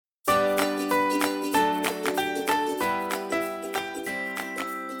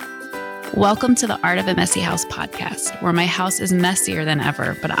Welcome to the Art of a Messy House podcast, where my house is messier than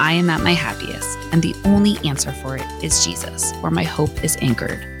ever, but I am at my happiest. And the only answer for it is Jesus, where my hope is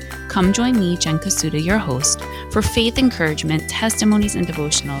anchored. Come join me, Jen Kasuda, your host, for faith encouragement, testimonies, and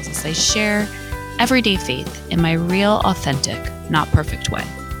devotionals as I share everyday faith in my real, authentic, not perfect way.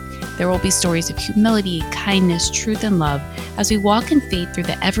 There will be stories of humility, kindness, truth, and love as we walk in faith through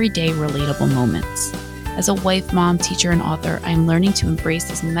the everyday relatable moments. As a wife, mom, teacher, and author, I am learning to embrace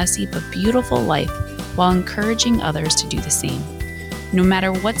this messy but beautiful life while encouraging others to do the same. No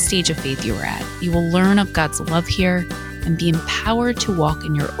matter what stage of faith you are at, you will learn of God's love here and be empowered to walk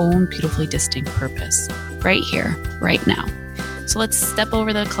in your own beautifully distinct purpose, right here, right now. So let's step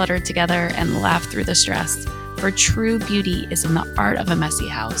over the clutter together and laugh through the stress, for true beauty is in the art of a messy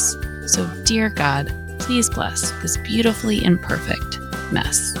house. So dear God, please bless this beautifully imperfect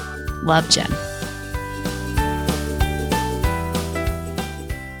mess. Love, Jen.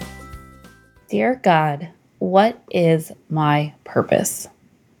 Dear God, what is my purpose?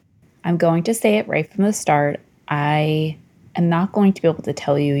 I'm going to say it right from the start. I am not going to be able to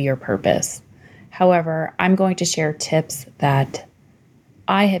tell you your purpose. However, I'm going to share tips that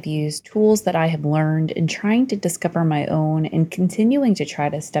I have used, tools that I have learned in trying to discover my own and continuing to try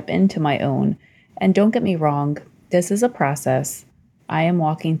to step into my own. And don't get me wrong, this is a process I am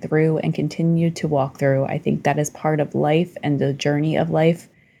walking through and continue to walk through. I think that is part of life and the journey of life.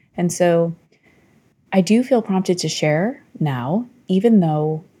 And so I do feel prompted to share now, even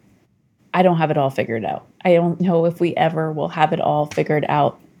though I don't have it all figured out. I don't know if we ever will have it all figured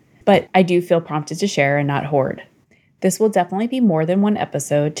out, but I do feel prompted to share and not hoard. This will definitely be more than one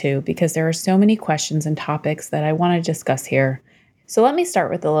episode too, because there are so many questions and topics that I want to discuss here. So let me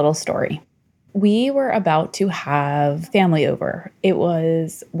start with a little story. We were about to have family over. It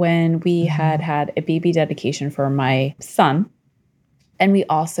was when we had a baby dedication for my son. And we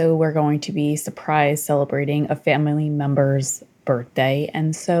also were going to be surprise celebrating a family member's birthday.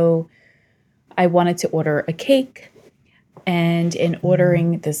 And so I wanted to order a cake. And in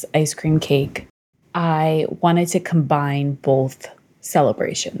ordering this ice cream cake, I wanted to combine both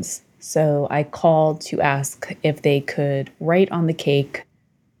celebrations. So I called to ask if they could write on the cake,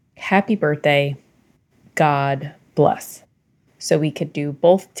 "Happy birthday, God bless." So we could do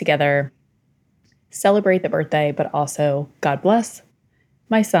both together, celebrate the birthday, but also God bless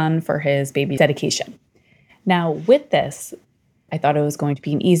my son for his baby dedication. Now, with this, I thought it was going to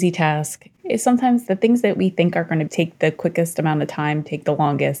be an easy task. Sometimes the things that we think are going to take the quickest amount of time take the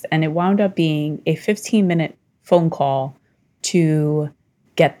longest, and it wound up being a 15-minute phone call to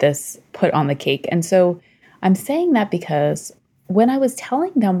get this put on the cake. And so I'm saying that because when I was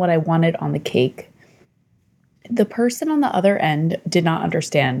telling them what I wanted on the cake, the person on the other end did not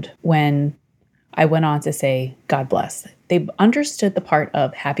understand when I went on to say, God bless. They understood the part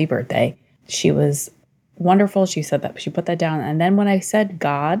of happy birthday. She was wonderful. She said that, she put that down. And then when I said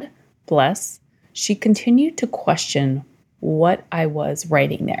God bless, she continued to question what I was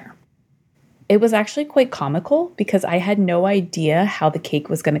writing there. It was actually quite comical because I had no idea how the cake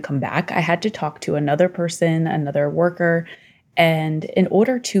was going to come back. I had to talk to another person, another worker, and in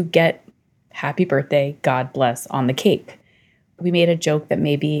order to get happy birthday, God bless on the cake. We made a joke that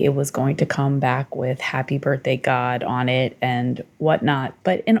maybe it was going to come back with happy birthday, God on it and whatnot.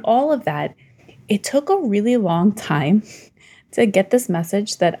 But in all of that, it took a really long time to get this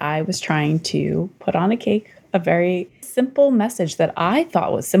message that I was trying to put on a cake, a very simple message that I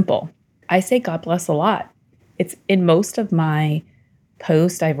thought was simple. I say God bless a lot. It's in most of my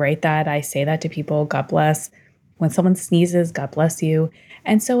posts. I write that. I say that to people, God bless. When someone sneezes, God bless you.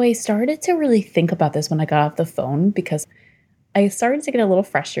 And so I started to really think about this when I got off the phone because I started to get a little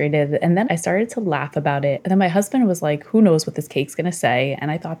frustrated, and then I started to laugh about it. And then my husband was like, who knows what this cake's going to say?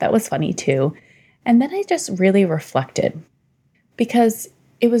 And I thought that was funny too. And then I just really reflected because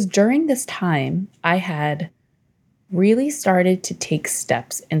it was during this time I had really started to take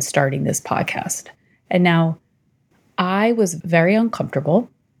steps in starting this podcast. And now I was very uncomfortable.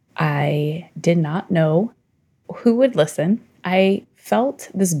 I did not know who would listen. I felt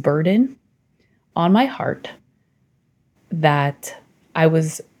this burden on my heart that I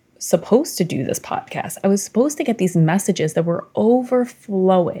was supposed to do this podcast. I was supposed to get these messages that were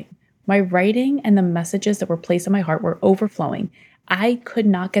overflowing. My writing and the messages that were placed in my heart were overflowing. I could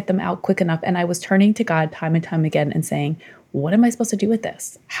not get them out quick enough. And I was turning to God time and time again and saying, what am I supposed to do with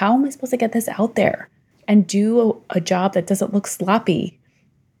this? How am I supposed to get this out there and do a job that doesn't look sloppy?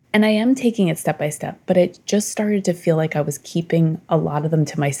 And I am taking it step by step, but it just started to feel like I was keeping a lot of them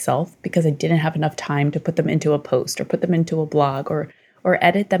to myself because I didn't have enough time to put them into a post or put them into a blog or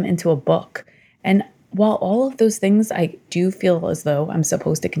edit them into a book. And while all of those things I do feel as though I'm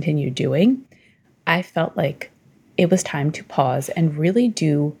supposed to continue doing, I felt like it was time to pause and really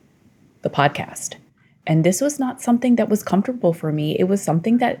do the podcast. And this was not something that was comfortable for me. It was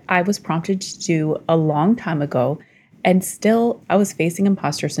something that I was prompted to do a long time ago. And still, I was facing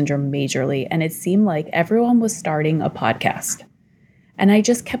imposter syndrome majorly. And it seemed like everyone was starting a podcast. And I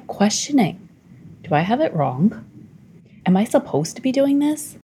just kept questioning, do I have it wrong? Am I supposed to be doing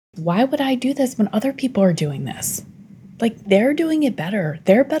this? Why would I do this when other people are doing this? Like, they're doing it better.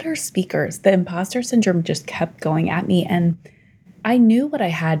 They're better speakers. The imposter syndrome just kept going at me. And I knew what I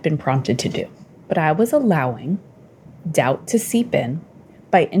had been prompted to do, but I was allowing doubt to seep in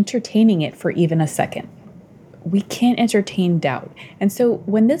by entertaining it for even a second. We can't entertain doubt. And so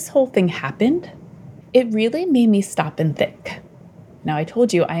when this whole thing happened, it really made me stop and think. Now, I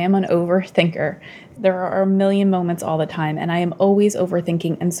told you I am an overthinker. There are a million moments all the time, and I am always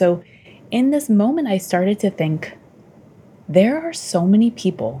overthinking. And so in this moment, I started to think, there are so many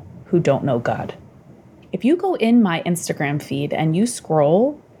people who don't know God. If you go in my Instagram feed and you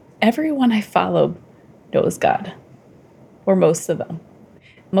scroll, everyone I follow knows God, or most of them.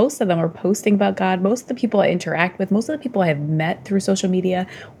 Most of them are posting about God. Most of the people I interact with, most of the people I have met through social media,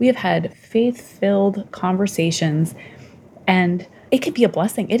 we have had faith-filled conversations, and it can be a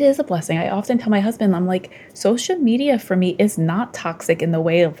blessing. It is a blessing. I often tell my husband, I'm like, social media for me is not toxic in the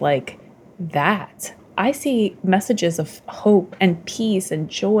way of like that. I see messages of hope and peace and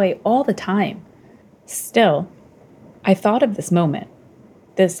joy all the time. Still, I thought of this moment,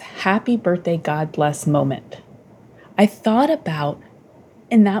 this happy birthday, God bless moment. I thought about,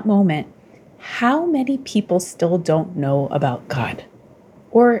 in that moment, how many people still don't know about God?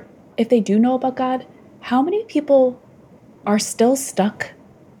 Or if they do know about God, how many people are still stuck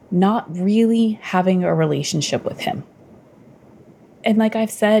not really having a relationship with Him? And like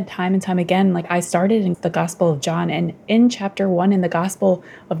I've said time and time again, like I started in the Gospel of John, and in chapter 1 in the Gospel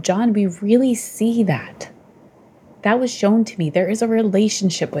of John, we really see that. That was shown to me. There is a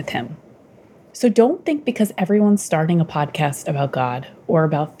relationship with Him. So don't think because everyone's starting a podcast about God or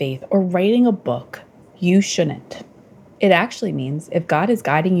about faith or writing a book, you shouldn't. It actually means if God is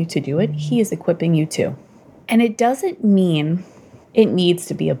guiding you to do it, He is equipping you to. And it doesn't mean it needs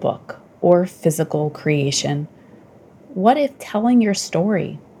to be a book or physical creation. What if telling your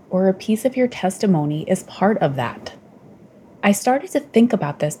story or a piece of your testimony is part of that? I started to think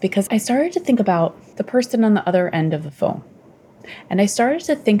about this because I started to think about the person on the other end of the phone. And I started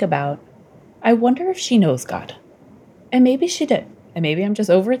to think about, I wonder if she knows God. And maybe she did. And maybe I'm just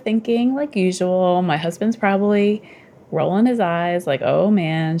overthinking like usual. My husband's probably rolling his eyes like, oh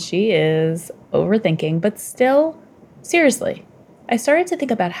man, she is overthinking. But still, seriously, I started to think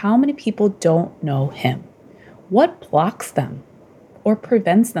about how many people don't know Him. What blocks them or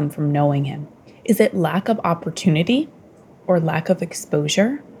prevents them from knowing Him? Is it lack of opportunity or lack of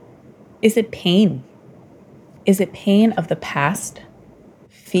exposure? Is it pain? Is it pain of the past?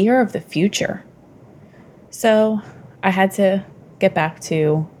 Fear of the future? So I had to get back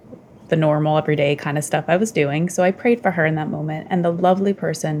to the normal everyday kind of stuff I was doing. So I prayed for her in that moment, and the lovely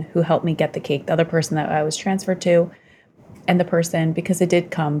person who helped me get the cake, the other person that I was transferred to, and the person, because it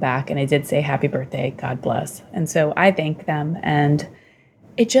did come back and it did say happy birthday, God bless. And so I thank them, and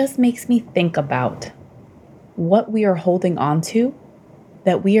it just makes me think about what we are holding on to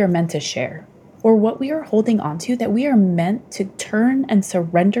that we are meant to share, or what we are holding on to that we are meant to turn and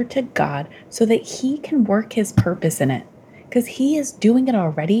surrender to God so that He can work His purpose in it. Because He is doing it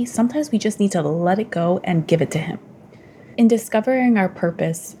already. Sometimes we just need to let it go and give it to Him. In discovering our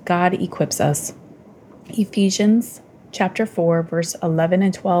purpose, God equips us. Ephesians chapter 4, verse 11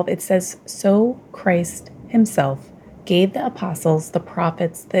 and 12, it says, so Christ Himself gave the apostles, the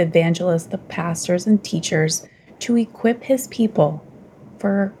prophets, the evangelists, the pastors, and teachers to equip His people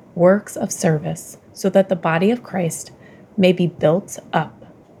for works of service, so that the body of Christ may be built up.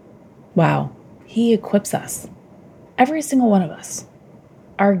 Wow, He equips us. Every single one of us.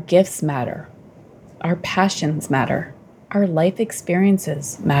 Our gifts matter. Our passions matter. Our life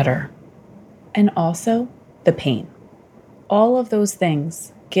experiences matter. And also the pain. All of those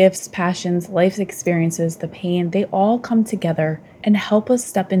things, gifts, passions, life experiences, the pain, they all come together and help us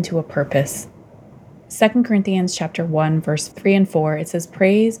step into a purpose. 2 Corinthians chapter 1, verse 3 and 4, it says,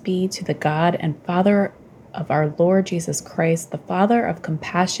 praise be to the God and Father of our Lord Jesus Christ, the Father of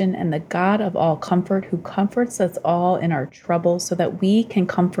compassion and the God of all comfort, who comforts us all in our trouble, so that we can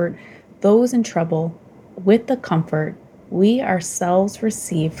comfort those in trouble with the comfort we ourselves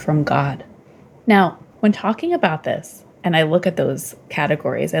receive from God. Now, when talking about this, and I look at those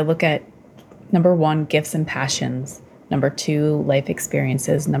categories, I look at number 1, gifts and passions. Number 2, life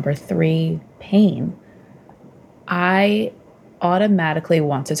experiences. Number 3, pain. I automatically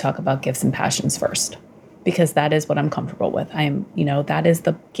want to talk about gifts and passions first because that is what I'm comfortable with. That is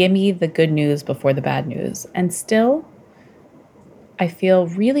give me the good news before the bad news. And still, I feel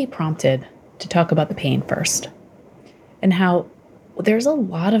really prompted to talk about the pain first and how there's a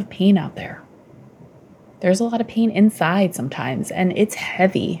lot of pain out there. There's a lot of pain inside sometimes, and it's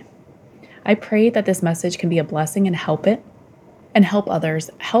heavy. I pray that this message can be a blessing and help it and help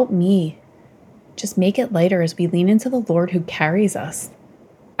others. Help me just make it lighter as we lean into the Lord who carries us.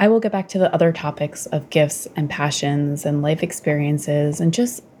 I will get back to the other topics of gifts and passions and life experiences and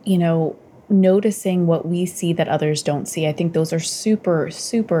just, noticing what we see that others don't see. I think those are super,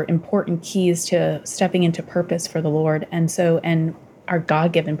 super important keys to stepping into purpose for the Lord and our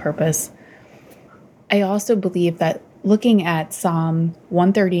God-given purpose. I also believe that looking at Psalm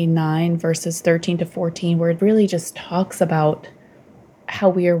 139, verses 13 to 14, where it really just talks about how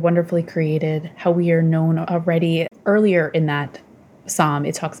we are wonderfully created, how we are known already. Earlier in that psalm,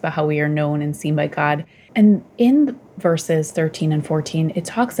 it talks about how we are known and seen by God. And in verses 13 and 14, it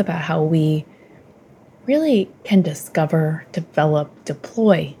talks about how we really can discover, develop,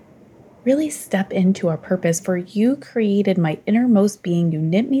 deploy, really step into our purpose. For you created my innermost being. You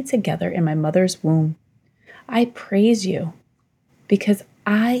knit me together in my mother's womb. I praise you because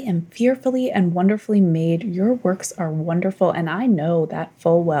I am fearfully and wonderfully made. Your works are wonderful, and I know that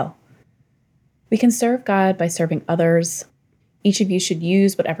full well. We can serve God by serving others. Each of you should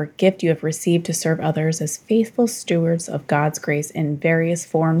use whatever gift you have received to serve others as faithful stewards of God's grace in various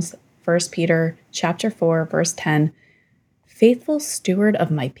forms. 1 Peter chapter 4, verse 10, faithful steward of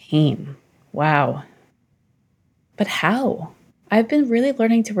my pain. Wow. But how? I've been really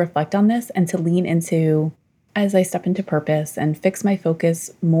learning to reflect on this and to lean into as I step into purpose and fix my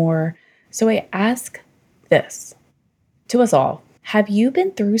focus more. So I ask this to us all. Have you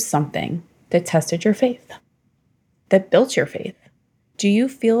been through something that tested your faith, that built your faith? Do you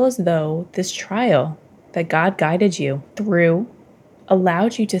feel as though this trial that God guided you through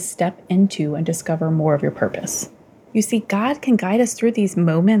allowed you to step into and discover more of your purpose? You see, God can guide us through these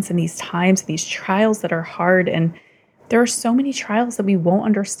moments and these times, these trials that are hard. And there are so many trials that we won't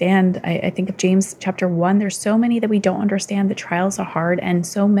understand. I think of James chapter 1. There's so many that we don't understand. The trials are hard. And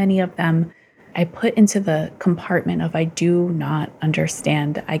so many of them I put into the compartment of I do not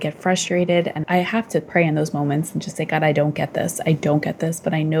understand. I get frustrated and I have to pray in those moments and just say, God, I don't get this. I don't get this,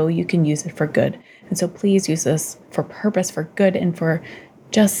 but I know you can use it for good. And so please use this for purpose, for good, and for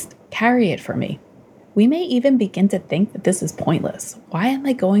just carry it for me. We may even begin to think that this is pointless. Why am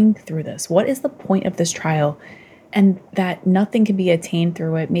I going through this? What is the point of this trial? And that nothing can be attained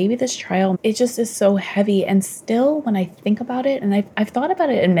through it. Maybe this trial, it just is so heavy. And still, when I think about it, and I've thought about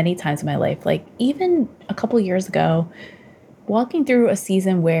it in many times in my life, like even a couple years ago, walking through a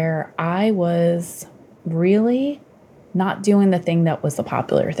season where I was really not doing the thing that was the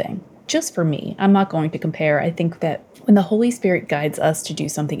popular thing. Just for me, I'm not going to compare. I think that when the Holy Spirit guides us to do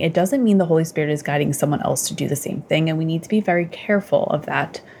something, it doesn't mean the Holy Spirit is guiding someone else to do the same thing. And we need to be very careful of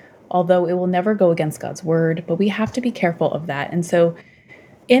that. Although it will never go against God's word, but we have to be careful of that. And so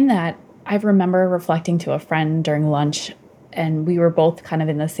in that, I remember reflecting to a friend during lunch, and we were both kind of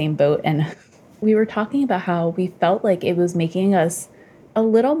in the same boat. And we were talking about how we felt like it was making us a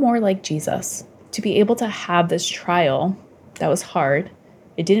little more like Jesus to be able to have this trial that was hard.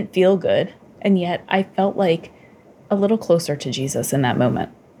 It didn't feel good. And yet I felt like a little closer to Jesus in that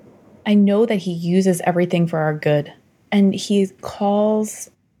moment. I know that he uses everything for our good, and he calls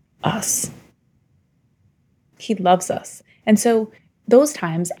us. He loves us. And so those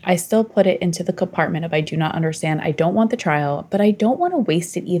times I still put it into the compartment of I do not understand. I don't want the trial, but I don't want to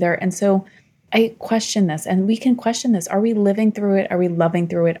waste it either. And so I question this, and we can question this. Are we living through it? Are we loving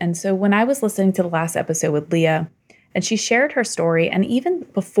through it? And so when I was listening to the last episode with Leah, and she shared her story, and even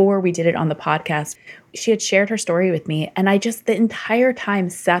before we did it on the podcast, she had shared her story with me. And I just the entire time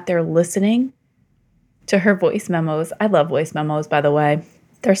sat there listening to her voice memos. I love voice memos, by the way.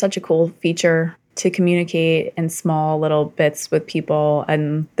 They're such a cool feature to communicate in small little bits with people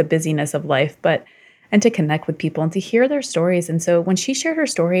and the busyness of life, and to connect with people and to hear their stories. And so when she shared her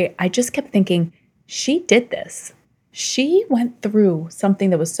story, I just kept thinking, she did this. She went through something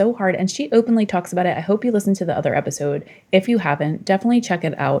that was so hard, and she openly talks about it. I hope you listen to the other episode. If you haven't, definitely check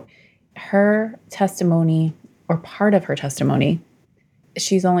it out. Her testimony, or part of her testimony,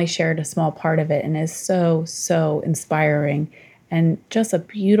 she's only shared a small part of it, and is so, so inspiring. And just a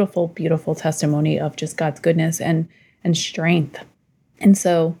beautiful, beautiful testimony of just God's goodness and strength. And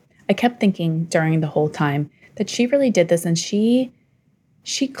so I kept thinking during the whole time that she really did this, and she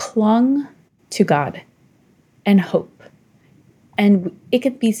clung to God and hope. And it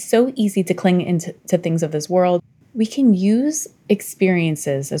could be so easy to cling into things of this world. We can use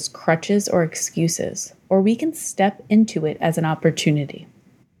experiences as crutches or excuses, or we can step into it as an opportunity.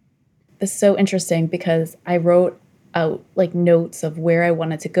 It's so interesting because I wrote out like notes of where I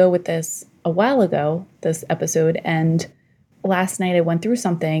wanted to go with this a while ago, this episode. And last night I went through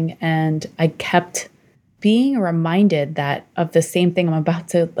something and I kept being reminded that of the same thing I'm about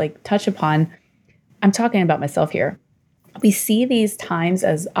to like touch upon. I'm talking about myself here. We see these times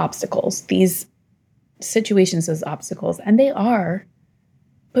as obstacles, these situations as obstacles, and they are,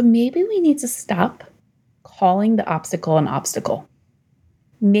 but maybe we need to stop calling the obstacle an obstacle.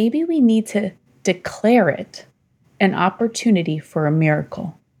 Maybe we need to declare it an opportunity for a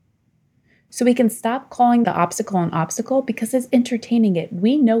miracle. So we can stop calling the obstacle an obstacle because it's entertaining it.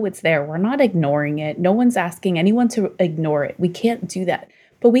 We know it's there. We're not ignoring it. No one's asking anyone to ignore it. We can't do that,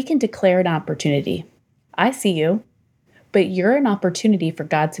 but we can declare an opportunity. I see you, but you're an opportunity for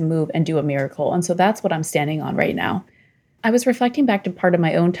God to move and do a miracle. And so that's what I'm standing on right now. I was reflecting back to part of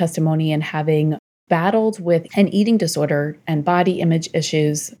my own testimony and having battled with an eating disorder and body image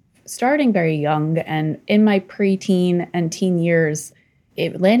issues starting very young. And in my preteen and teen years,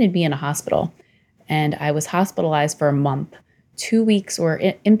 it landed me in a hospital. And I was hospitalized for a month. 2 weeks were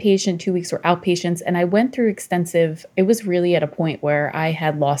inpatient, 2 weeks were outpatients. And I went through extensive, it was really at a point where I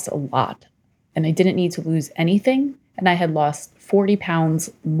had lost a lot. And I didn't need to lose anything. And I had lost 40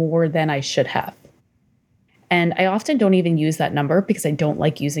 pounds more than I should have. And I often don't even use that number because I don't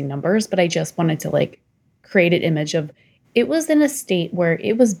like using numbers, but I just wanted to like create an image of it was in a state where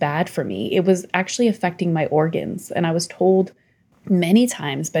it was bad for me. It was actually affecting my organs. And I was told many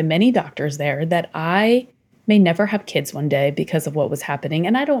times by many doctors there that I may never have kids one day because of what was happening.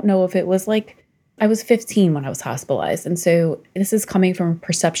 And I don't know if it was like, I was 15 when I was hospitalized. And so this is coming from a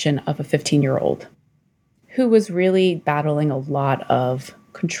perception of a 15-year-old who was really battling a lot of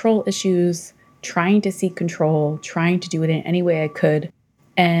control issues, trying to seek control, trying to do it in any way I could.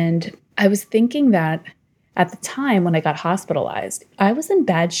 And I was thinking that at the time when I got hospitalized, I was in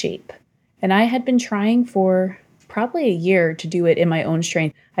bad shape. And I had been trying for probably a year to do it in my own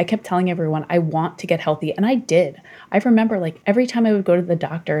strength. I kept telling everyone, I want to get healthy. And I did. I remember like every time I would go to the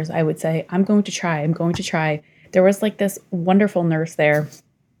doctors, I would say, I'm going to try. There was like this wonderful nurse there.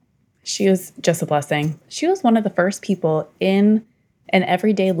 She was just a blessing. She was one of the first people in an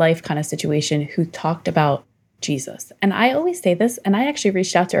everyday life kind of situation who talked about Jesus. And I always say this, and I actually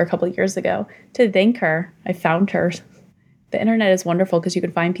reached out to her a couple of years ago to thank her. I found her. The internet is wonderful because you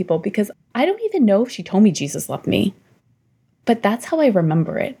can find people, because I don't even know if she told me Jesus loved me, but that's how I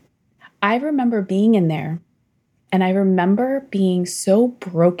remember it. I remember being in there and I remember being so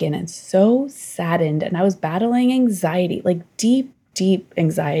broken and so saddened, and I was battling anxiety, like deep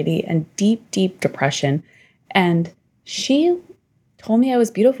anxiety and deep depression. And she told me I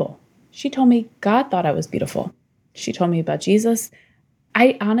was beautiful. She told me God thought I was beautiful. She told me about Jesus.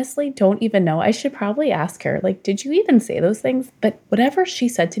 I honestly don't even know. I should probably ask her, like, did you even say those things? But whatever she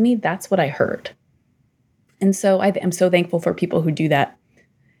said to me, that's what I heard. And so I am so thankful for people who do that.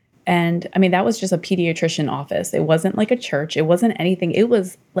 And I mean, that was just a pediatrician office. It wasn't like a church. It wasn't anything. It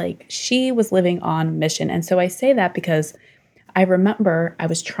was like she was living on mission. And so I say that because I remember I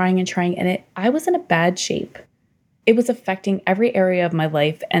was trying and I was in a bad shape. It was affecting every area of my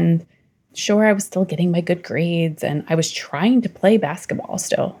life. And sure, I was still getting my good grades and I was trying to play basketball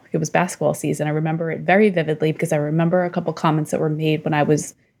still. It was basketball season. I remember it very vividly because I remember a couple comments that were made when I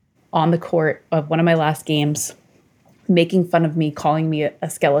was on the court of one of my last games, making fun of me, calling me a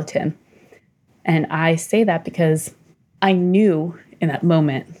skeleton. And I say that because I knew in that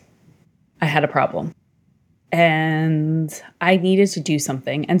moment I had a problem. And I needed to do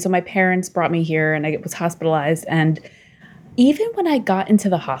something. And so my parents brought me here and I was hospitalized. And even when I got into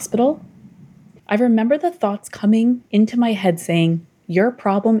the hospital, I remember the thoughts coming into my head saying, your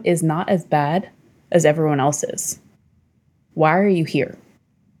problem is not as bad as everyone else's. Why are you here?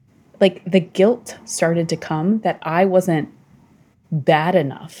 Like the guilt started to come that I wasn't bad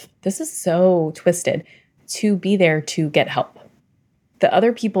enough. This is so twisted to be there to get help. The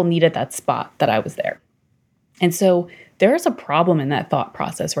other people needed that spot that I was there. And so there's a problem in that thought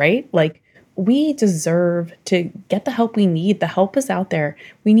process, right? Like we deserve to get the help we need. The help is out there.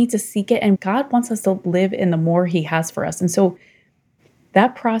 We need to seek it. And God wants us to live in the more he has for us. And so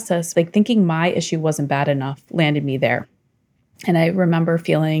that process, like thinking my issue wasn't bad enough, landed me there. And I remember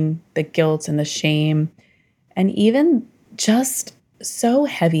feeling the guilt and the shame and even just so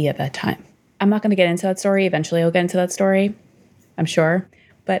heavy at that time. I'm not going to get into that story. Eventually I'll get into that story, I'm sure.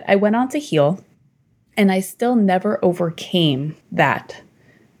 But I went on to heal. And I still never overcame that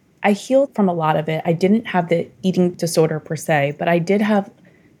I healed from a lot of it. I didn't have the eating disorder per se, but I did have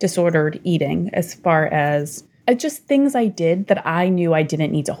disordered eating as far as just things I did that I knew I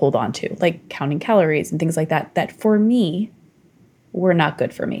didn't need to hold on to, like counting calories and things like that, that for me were not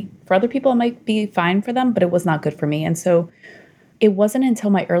good for me. For other people, it might be fine for them, but it was not good for me. And so it wasn't until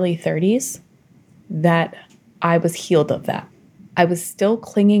my early 30s that I was healed of that. I was still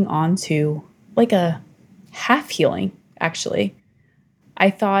clinging on to like a half healing, actually. I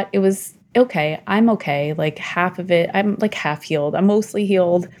thought it was okay. I'm okay. Like half of it, I'm like half healed. I'm mostly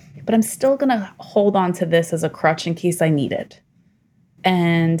healed, but I'm still going to hold on to this as a crutch in case I need it.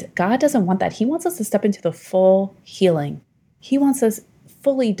 And God doesn't want that. He wants us to step into the full healing. He wants us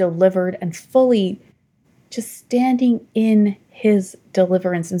fully delivered and fully just standing in his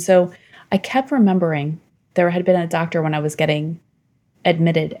deliverance. And so I kept remembering there had been a doctor when I was getting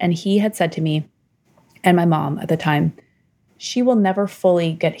admitted, and he had said to me and my mom at the time, she will never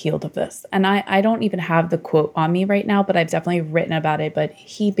fully get healed of this. And I don't even have the quote on me right now, but I've definitely written about it. But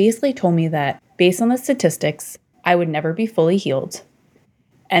he basically told me that based on the statistics, I would never be fully healed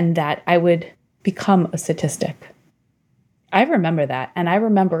and that I would become a statistic. I remember that. And I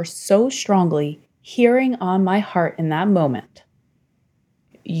remember so strongly hearing on my heart in that moment,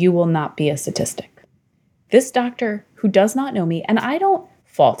 you will not be a statistic. This doctor who does not know me, and I don't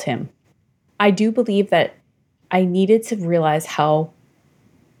fault him. I do believe that I needed to realize how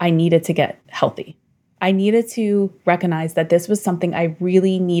I needed to get healthy. I needed to recognize that this was something I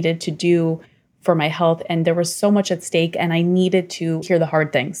really needed to do for my health. And there was so much at stake, and I needed to hear the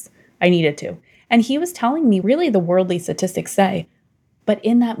hard things. I needed to. And he was telling me really the worldly statistics say. But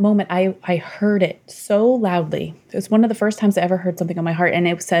in that moment, I heard it so loudly. It was one of the first times I ever heard something on my heart. And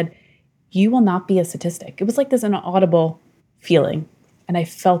it said, you will not be a statistic. It was like this inaudible feeling. And I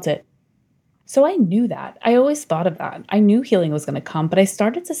felt it. So I knew that. I always thought of that. I knew healing was going to come, but I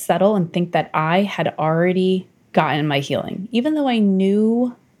started to settle and think that I had already gotten my healing, even though I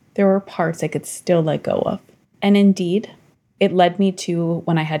knew there were parts I could still let go of. And indeed, it led me to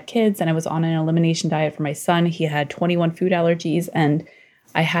when I had kids and I was on an elimination diet for my son. He had 21 food allergies, and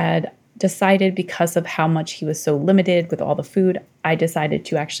I had decided, because of how much he was so limited with all the food, I decided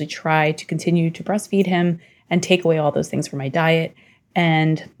to actually try to continue to breastfeed him and take away all those things from my diet.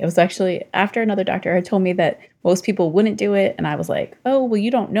 And it was actually after another doctor had told me that most people wouldn't do it. And I was like, oh, well, you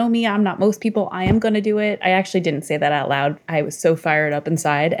don't know me. I'm not most people. I am going to do it. I actually didn't say that out loud. I was so fired up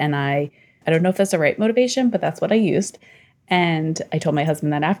inside. And I don't know if that's the right motivation, but that's what I used. And I told my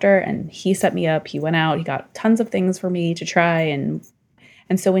husband that after, and he set me up. He went out. He got tons of things for me to try. And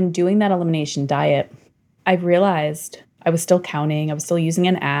so in doing that elimination diet, I realized I was still counting. I was still using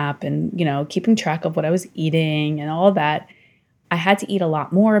an app and, keeping track of what I was eating and all of that. I had to eat a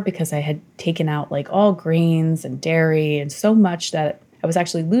lot more because I had taken out like all grains and dairy and so much that I was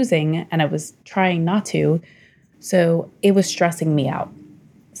actually losing, and I was trying not to. So it was stressing me out.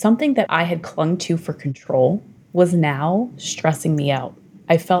 Something that I had clung to for control was now stressing me out.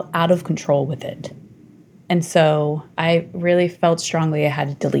 I felt out of control with it. And so I really felt strongly I had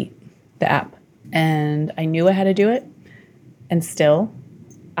to delete the app. And I knew I had to do it. And still,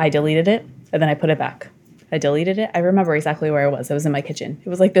 I deleted it and then I put it back. I deleted it. I remember exactly where I was. I was in my kitchen. It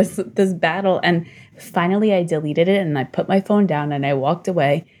was like this battle. And finally I deleted it and I put my phone down and I walked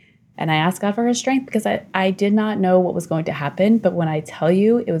away and I asked God for his strength, because I did not know what was going to happen. But when I tell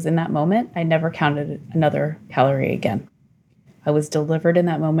you it was in that moment, I never counted another calorie again. I was delivered in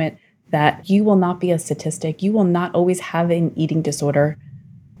that moment that you will not be a statistic. You will not always have an eating disorder.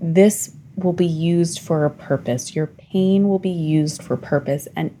 This will be used for a purpose. Your pain will be used for purpose.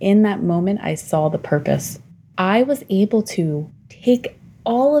 And in that moment, I saw the purpose. I was able to take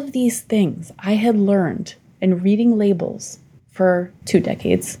all of these things I had learned in reading labels for 2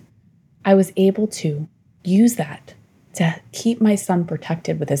 decades. I was able to use that to keep my son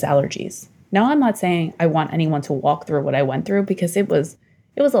protected with his allergies. Now, I'm not saying I want anyone to walk through what I went through, because it was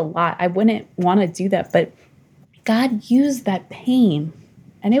a lot. I wouldn't want to do that, but God used that pain,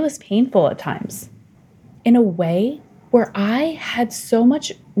 and it was painful at times, in a way where I had so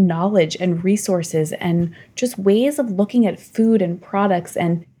much knowledge and resources and just ways of looking at food and products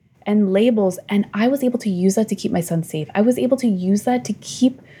and labels, and I was able to use that to keep my son safe. I was able to use that to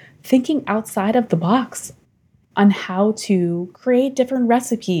keep thinking outside of the box on how to create different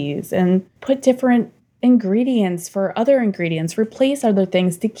recipes and put different ingredients for other ingredients, replace other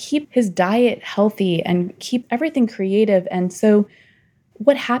things to keep his diet healthy and keep everything creative. And so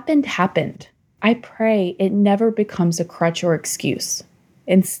what happened. I pray it never becomes a crutch or excuse.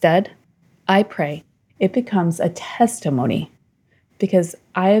 Instead, I pray it becomes a testimony, because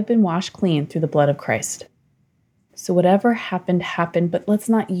I have been washed clean through the blood of Christ. So whatever happened, happened, but let's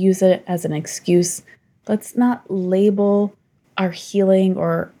not use it as an excuse. Let's not label our healing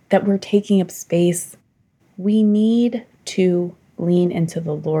or that we're taking up space. We need to lean into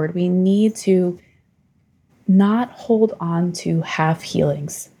the Lord. We need to not hold on to half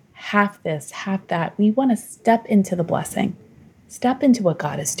healings, half this, half that. We want to step into the blessing, step into what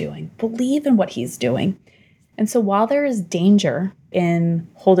God is doing, believe in what He's doing. And so while there is danger in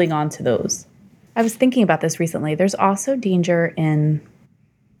holding on to those, I was thinking about this recently. There's also danger in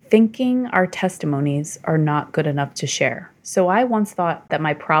thinking our testimonies are not good enough to share. So I once thought that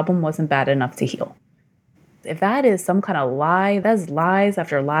my problem wasn't bad enough to heal. If that is some kind of lie, that's lies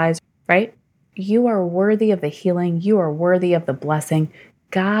after lies, right? You are worthy of the healing. You are worthy of the blessing.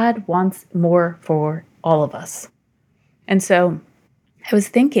 God wants more for all of us. And so I was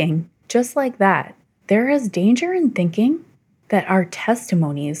thinking, just like that, there is danger in thinking that our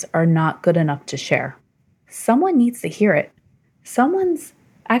testimonies are not good enough to share. Someone needs to hear it.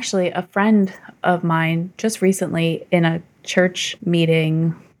 Actually, a friend of mine just recently in a church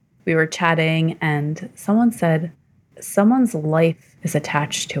meeting, we were chatting and someone said, someone's life is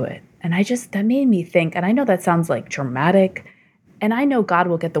attached to it. And that made me think, and I know that sounds like dramatic, and I know God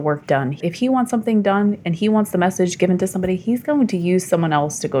will get the work done. If He wants something done and He wants the message given to somebody, He's going to use someone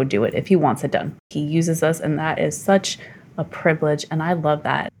else to go do it if He wants it done. He uses us, and that is such a privilege, and I love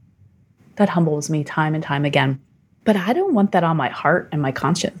that. That humbles me time and time again. But I don't want that on my heart and my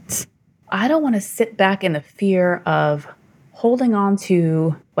conscience. I don't want to sit back in the fear of holding on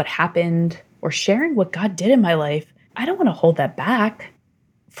to what happened or sharing what God did in my life. I don't want to hold that back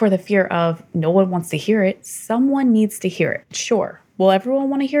for the fear of no one wants to hear it. Someone needs to hear it. Sure. Will everyone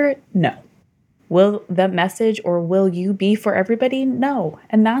want to hear it? No. Will the message or will you be for everybody? No.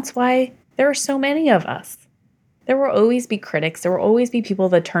 And that's why there are so many of us. There will always be critics. There will always be people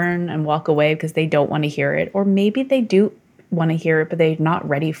that turn and walk away because they don't want to hear it. Or maybe they do want to hear it, but they're not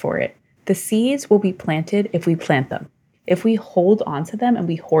ready for it. The seeds will be planted if we plant them. If we hold on to them and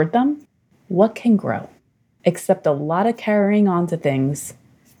we hoard them, what can grow? Except a lot of carrying on to things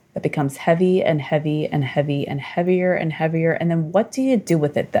that becomes heavy and heavy and heavy and heavier and heavier. And then what do you do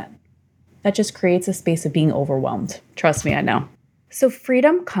with it then? That just creates a space of being overwhelmed. Trust me, I know. So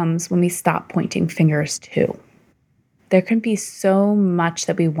freedom comes when we stop pointing fingers too. There can be so much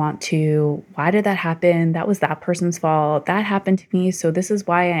that we want to, why did that happen? That was that person's fault. That happened to me. So this is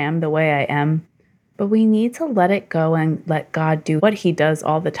why I am the way I am. But we need to let it go and let God do what He does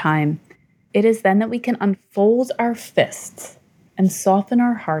all the time. It is then that we can unfold our fists and soften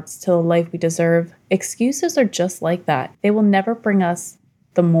our hearts to the life we deserve. Excuses are just like that. They will never bring us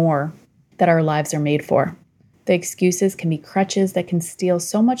the more that our lives are made for. The excuses can be crutches that can steal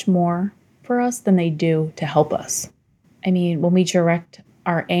so much more for us than they do to help us. I mean, when we direct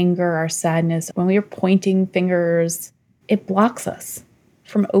our anger, our sadness, when we are pointing fingers, it blocks us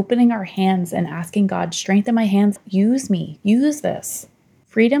from opening our hands and asking God, strengthen my hands, use me, use this.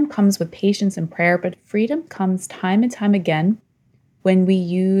 Freedom comes with patience and prayer, but freedom comes time and time again when we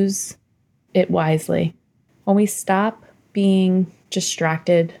use it wisely, when we stop being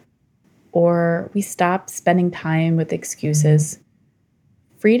distracted or we stop spending time with excuses.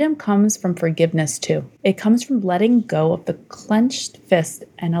 Freedom comes from forgiveness too. It comes from letting go of the clenched fist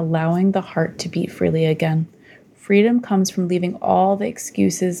and allowing the heart to beat freely again. Freedom comes from leaving all the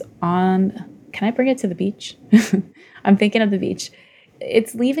excuses on. Can I bring it to the beach? I'm thinking of the beach.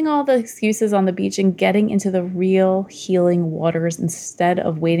 It's leaving all the excuses on the beach and getting into the real healing waters instead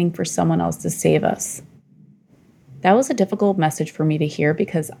of waiting for someone else to save us. That was a difficult message for me to hear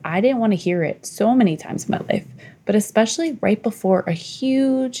because I didn't want to hear it so many times in my life, but especially right before a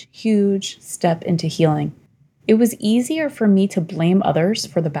huge, huge step into healing. It was easier for me to blame others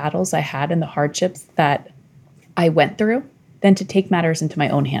for the battles I had and the hardships that I went through than to take matters into my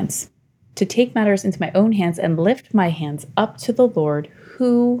own hands. To take matters into my own hands and lift my hands up to the Lord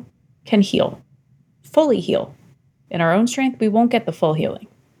who can heal, fully heal. In our own strength, we won't get the full healing,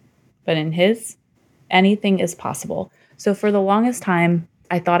 but in His, anything is possible. So for the longest time,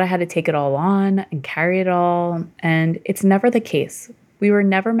 I thought I had to take it all on and carry it all, and it's never the case. We were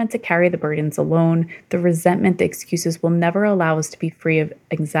never meant to carry the burdens alone. The resentment, the excuses will never allow us to be free of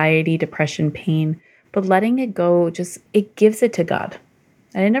anxiety, depression, pain, but letting it go, it gives it to God.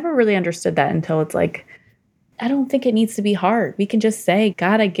 And I never really understood that until it's like, I don't think it needs to be hard. We can just say,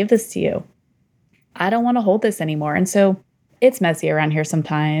 God, I give this to you. I don't want to hold this anymore. And so it's messy around here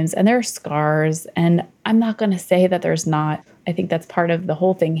sometimes, and there are scars, and I'm not going to say that there's not. I think that's part of the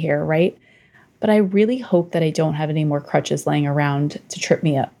whole thing here, right? But I really hope that I don't have any more crutches laying around to trip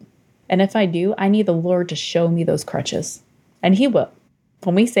me up. And if I do, I need the Lord to show me those crutches. And He will.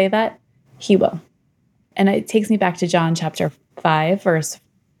 When we say that, He will. And it takes me back to John chapter 5, verse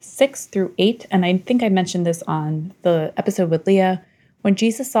 6 through 8. And I think I mentioned this on the episode with Leah. When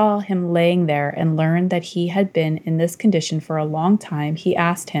Jesus saw him laying there and learned that he had been in this condition for a long time, he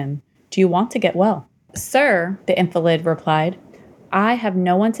asked him, "Do you want to get well?" "Sir," the invalid replied, "I have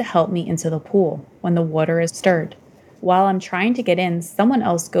no one to help me into the pool when the water is stirred. While I'm trying to get in, someone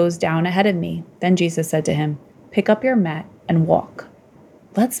else goes down ahead of me." Then Jesus said to him, "Pick up your mat and walk."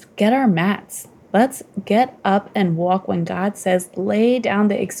 Let's get our mats. Let's get up and walk when God says, lay down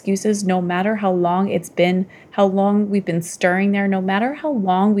the excuses, no matter how long it's been, how long we've been stirring there, no matter how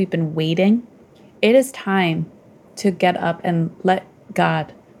long we've been waiting. It is time to get up and let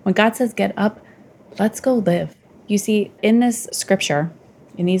God. When God says get up, let's go live. You see, in this scripture,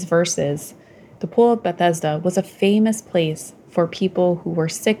 in these verses, the Pool of Bethesda was a famous place for people who were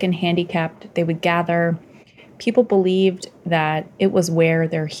sick and handicapped. They would gather. People believed that it was where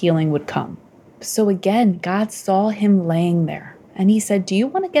their healing would come. So again, God saw him laying there and he said, "Do you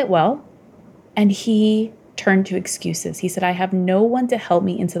want to get well?" And he turned to excuses. He said, "I have no one to help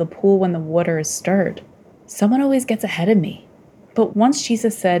me into the pool when the water is stirred. Someone always gets ahead of me." But once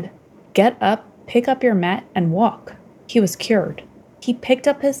Jesus said, "Get up, pick up your mat and walk," he was cured. He picked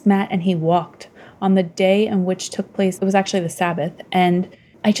up his mat and he walked on the day in which took place. It was actually the Sabbath. And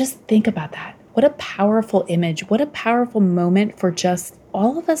I just think about that. What a powerful image. What a powerful moment for just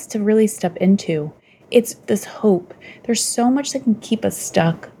all of us to really step into. It's this hope. There's so much that can keep us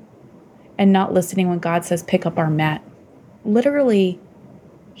stuck and not listening when God says, pick up our mat. Literally,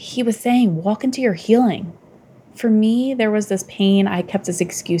 he was saying, walk into your healing. For me, there was this pain. I kept as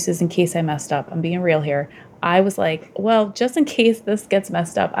excuses in case I messed up. I'm being real here. I was like, well, just in case this gets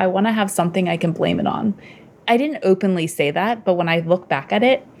messed up, I want to have something I can blame it on. I didn't openly say that, but when I look back at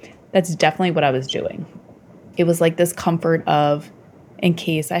it, that's definitely what I was doing. It was like this comfort of, in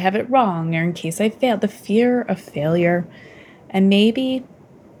case I have it wrong or in case I fail, the fear of failure. And maybe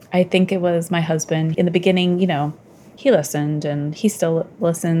I think it was my husband in the beginning, he listened and he still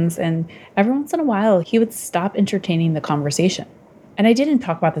listens. And every once in a while, he would stop entertaining the conversation. And I didn't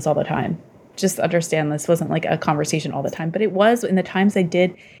talk about this all the time. Just understand this wasn't like a conversation all the time, but it was in the times I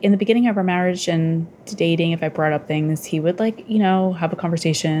did in the beginning of our marriage and dating. If I brought up things, he would have a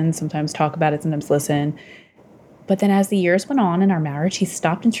conversation, sometimes talk about it, sometimes listen. But then as the years went on in our marriage, he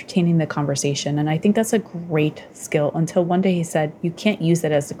stopped entertaining the conversation. And I think that's a great skill until one day he said, you can't use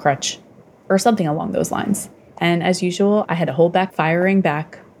it as a crutch or something along those lines. And as usual, I had to hold back, firing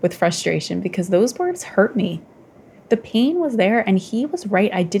back with frustration because those words hurt me. The pain was there and he was right.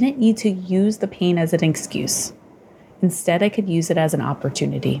 I didn't need to use the pain as an excuse. Instead, I could use it as an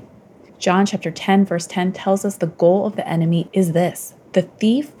opportunity. John chapter 10, verse 10 tells us the goal of the enemy is this: the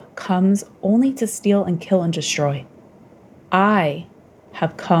thief comes only to steal and kill and destroy. I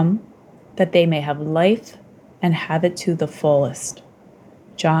have come that they may have life and have it to the fullest.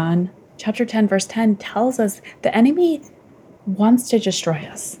 John chapter 10, verse 10 tells us the enemy wants to destroy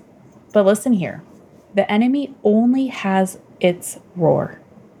us. But listen here. The enemy only has its roar.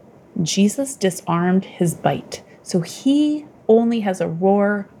 Jesus disarmed his bite. So he only has a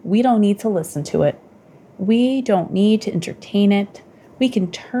roar. We don't need to listen to it. We don't need to entertain it. We can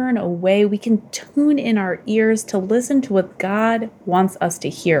turn away. We can tune in our ears to listen to what God wants us to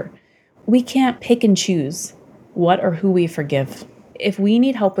hear. We can't pick and choose what or who we forgive. If we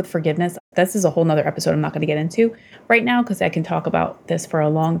need help with forgiveness, this is a whole nother episode I'm not going to get into right now because I can talk about this for a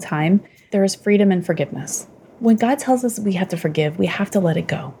long time. There is freedom in forgiveness. When God tells us we have to forgive, we have to let it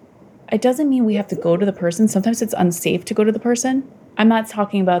go. It doesn't mean we have to go to the person. Sometimes it's unsafe to go to the person. I'm not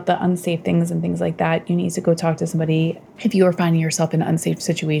talking about the unsafe things and things like that. You need to go talk to somebody. If you are finding yourself in unsafe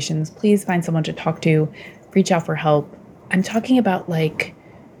situations, please find someone to talk to, reach out for help. I'm talking about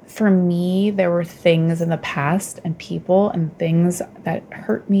for me, there were things in the past and people and things that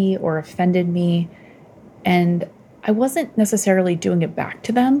hurt me or offended me. And I wasn't necessarily doing it back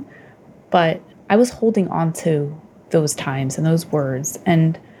to them, but I was holding on to those times and those words.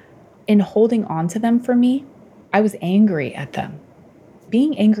 And in holding on to them for me, I was angry at them.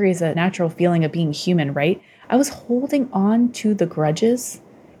 Being angry is a natural feeling of being human, right? I was holding on to the grudges.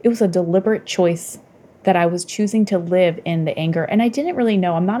 It was a deliberate choice that I was choosing to live in the anger. And I didn't really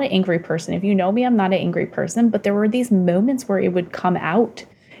know. I'm not an angry person. If you know me, I'm not an angry person. But there were these moments where it would come out.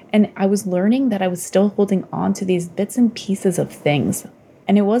 And I was learning that I was still holding on to these bits and pieces of things.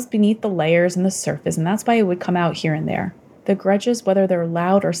 And it was beneath the layers and the surface. And that's why it would come out here and there. The grudges, whether they're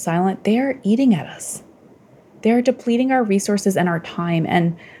loud or silent, they are eating at us. They're depleting our resources and our time.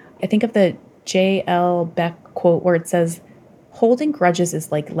 And I think of the J.L. Beck quote where it says, holding grudges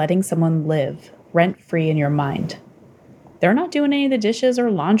is like letting someone live rent-free in your mind. They're not doing any of the dishes or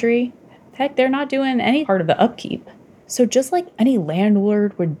laundry. Heck, they're not doing any part of the upkeep. So just like any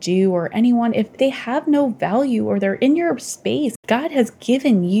landlord would do or anyone, if they have no value or they're in your space, God has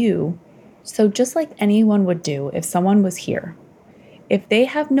given you. So just like anyone would do if someone was here, if they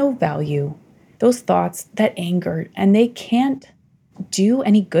have no value, those thoughts, that anger, and they can't do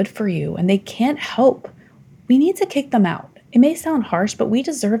any good for you and they can't help, we need to kick them out. It may sound harsh, but we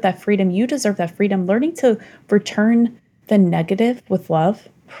deserve that freedom. You deserve that freedom. Learning to return the negative with love.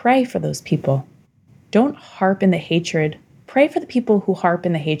 Pray for those people. Don't harp in the hatred. Pray for the people who harp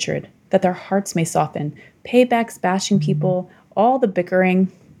in the hatred, that their hearts may soften. Paybacks, bashing people, all the bickering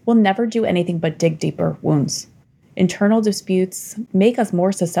will never do anything but dig deeper wounds. Internal disputes make us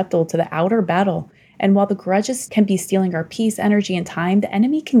more susceptible to the outer battle. And while the grudges can be stealing our peace, energy, and time, the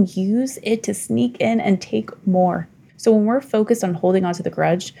enemy can use it to sneak in and take more. So when we're focused on holding on to the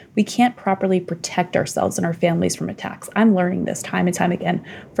grudge, we can't properly protect ourselves and our families from attacks. I'm learning this time and time again.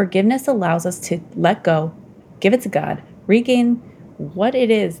 Forgiveness allows us to let go, give it to God, regain what it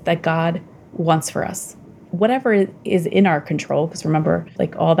is that God wants for us. Whatever is in our control, because remember,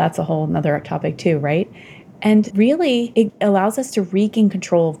 like all that's a whole nother topic too, right? And really, it allows us to regain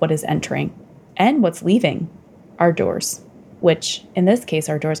control of what is entering and what's leaving our doors, which in this case,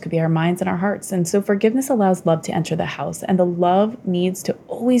 our doors could be our minds and our hearts. And so forgiveness allows love to enter the house, and the love needs to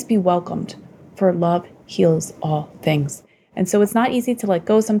always be welcomed, for love heals all things. And so it's not easy to let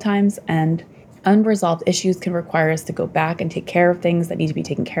go sometimes, and unresolved issues can require us to go back and take care of things that need to be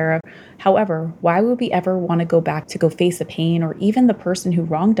taken care of. However, why would we ever want to go back to go face the pain or even the person who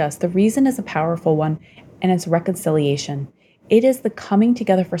wronged us? The reason is a powerful one, and it's reconciliation. It is the coming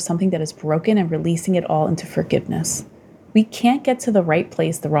together for something that is broken and releasing it all into forgiveness. We can't get to the right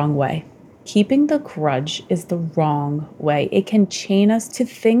place the wrong way. Keeping the grudge is the wrong way. It can chain us to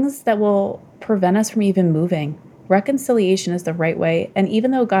things that will prevent us from even moving. Reconciliation is the right way. And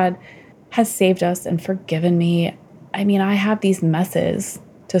even though God has saved us and forgiven me, I have these messes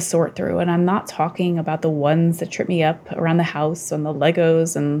to sort through. And I'm not talking about the ones that trip me up around the house and the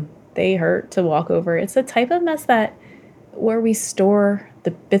Legos and they hurt to walk over. It's the type of mess that where we store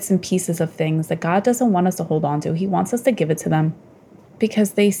the bits and pieces of things that God doesn't want us to hold on to. He wants us to give it to them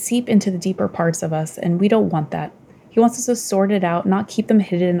because they seep into the deeper parts of us, and we don't want that. He wants us to sort it out, not keep them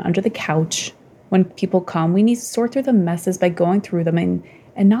hidden under the couch. When people come, we need to sort through the messes by going through them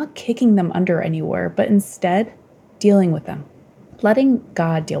and not kicking them under anywhere, but instead dealing with them, letting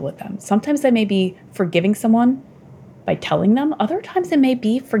God deal with them. Sometimes that may be forgiving someone by telling them. Other times it may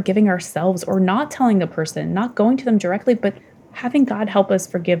be forgiving ourselves or not telling the person, not going to them directly, but having God help us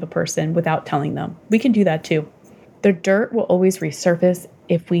forgive a person without telling them. We can do that too. The dirt will always resurface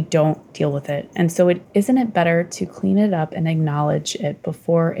if we don't deal with it. And so isn't it better to clean it up and acknowledge it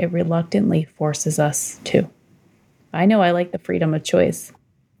before it reluctantly forces us to? I know I like the freedom of choice.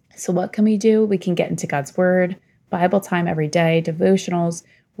 So what can we do? We can get into God's word, Bible time every day, devotionals,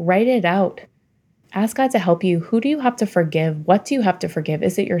 write it out. Ask God to help you. Who do you have to forgive? What do you have to forgive?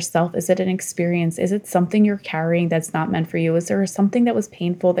 Is it yourself? Is it an experience? Is it something you're carrying that's not meant for you? Is there something that was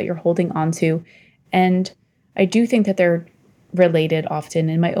painful that you're holding on to? And I do think that they're related often.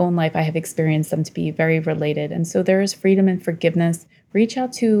 In my own life, I have experienced them to be very related. And so there is freedom and forgiveness. Reach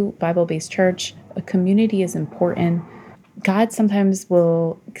out to Bible-based church. A community is important. God sometimes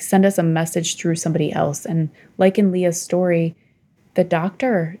will send us a message through somebody else. And like in Leah's story,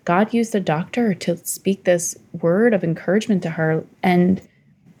 God used a doctor to speak this word of encouragement to her. And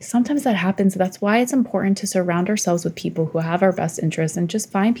sometimes that happens. That's why it's important to surround ourselves with people who have our best interests and just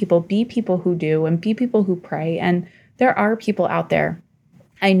find people, be people who do, and be people who pray. And there are people out there.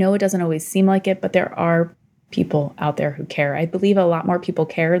 I know it doesn't always seem like it, but there are people out there who care. I believe a lot more people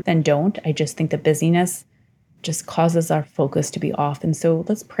care than don't. I just think the busyness just causes our focus to be off. And so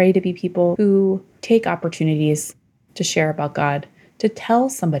let's pray to be people who take opportunities to share about God, to tell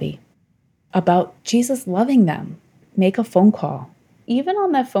somebody about Jesus loving them. Make a phone call. Even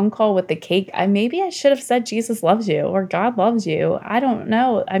on that phone call with the cake, maybe I should have said Jesus loves you or God loves you. I don't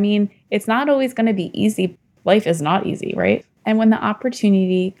know. It's not always going to be easy. Life is not easy, right? And when the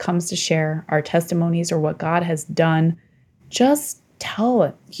opportunity comes to share our testimonies or what God has done, just tell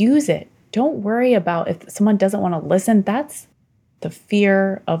it, use it. Don't worry about if someone doesn't want to listen. That's the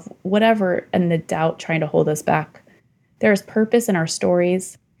fear of whatever and the doubt trying to hold us back. There is purpose in our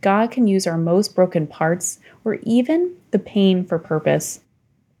stories. God can use our most broken parts or even the pain for purpose.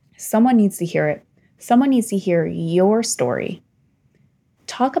 Someone needs to hear it. Someone needs to hear your story.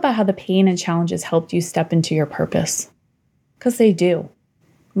 Talk about how the pain and challenges helped you step into your purpose. Because they do.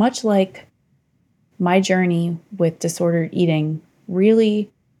 Much like my journey with disordered eating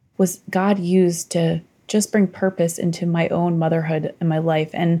really was God used to just bring purpose into my own motherhood and my life.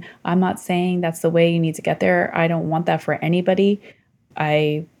 And I'm not saying that's the way you need to get there. I don't want that for anybody.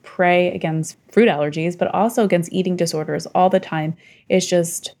 I pray against fruit allergies, but also against eating disorders all the time. It's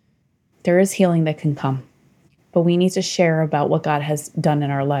just, there is healing that can come. But we need to share about what God has done in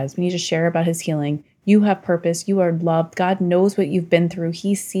our lives. We need to share about his healing. You have purpose. You are loved. God knows what you've been through.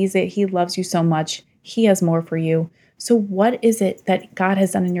 He sees it. He loves you so much. He has more for you. So what is it that God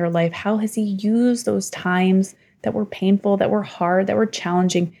has done in your life? How has he used those times that were painful, that were hard, that were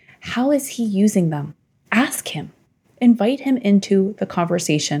challenging? How is he using them? Ask him. Invite him into the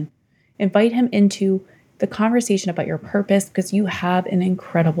conversation. Invite him into the conversation about your purpose, because you have an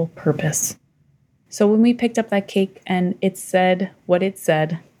incredible purpose. So when we picked up that cake and it said what it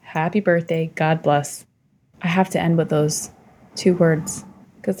said, happy birthday, God bless, I have to end with those 2 words,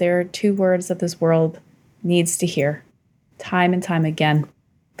 because they are 2 words that this world needs to hear time and time again.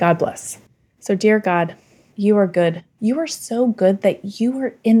 God bless. So dear God, you are good. You are so good that you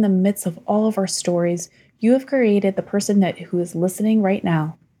are in the midst of all of our stories. You have created the person who is listening right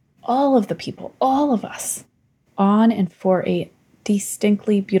now, all of the people, all of us, on and for a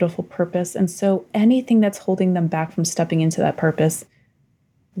distinctly beautiful purpose. And so anything that's holding them back from stepping into that purpose,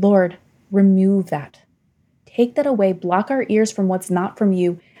 Lord, remove that. Take that away. Block our ears from what's not from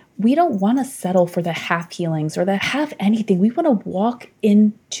you. We don't want to settle for the half healings or the half anything. We want to walk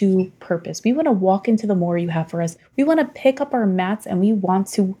into purpose. We want to walk into the more you have for us. We want to pick up our mats and we want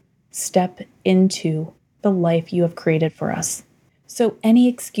to step into the life you have created for us. So any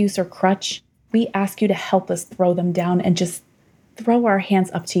excuse or crutch, we ask you to help us throw them down and just throw our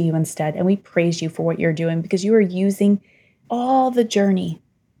hands up to you instead. And we praise you for what you're doing, because you are using all the journey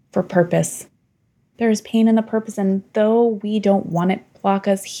for purpose. There is pain in the purpose, and though we don't want it, block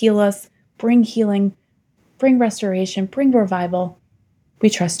us, heal us, bring healing, bring restoration, bring revival. We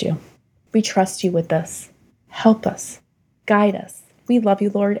trust you. We trust you with this. Help us, guide us. We love you,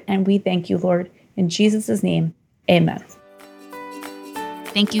 Lord, and we thank you, Lord. In Jesus' name, amen.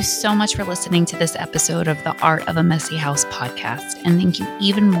 Thank you so much for listening to this episode of the Art of a Messy House podcast, and thank you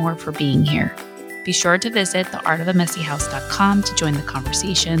even more for being here. Be sure to visit theartofamessyhouse.com to join the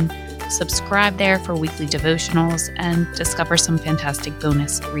conversation, subscribe there for weekly devotionals, and discover some fantastic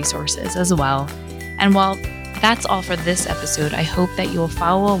bonus resources as well. And while that's all for this episode, I hope that you will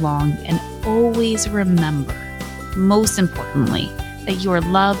follow along and always remember, most importantly, that you are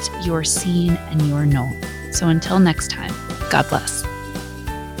loved, you are seen, and you are known. So until next time, God bless.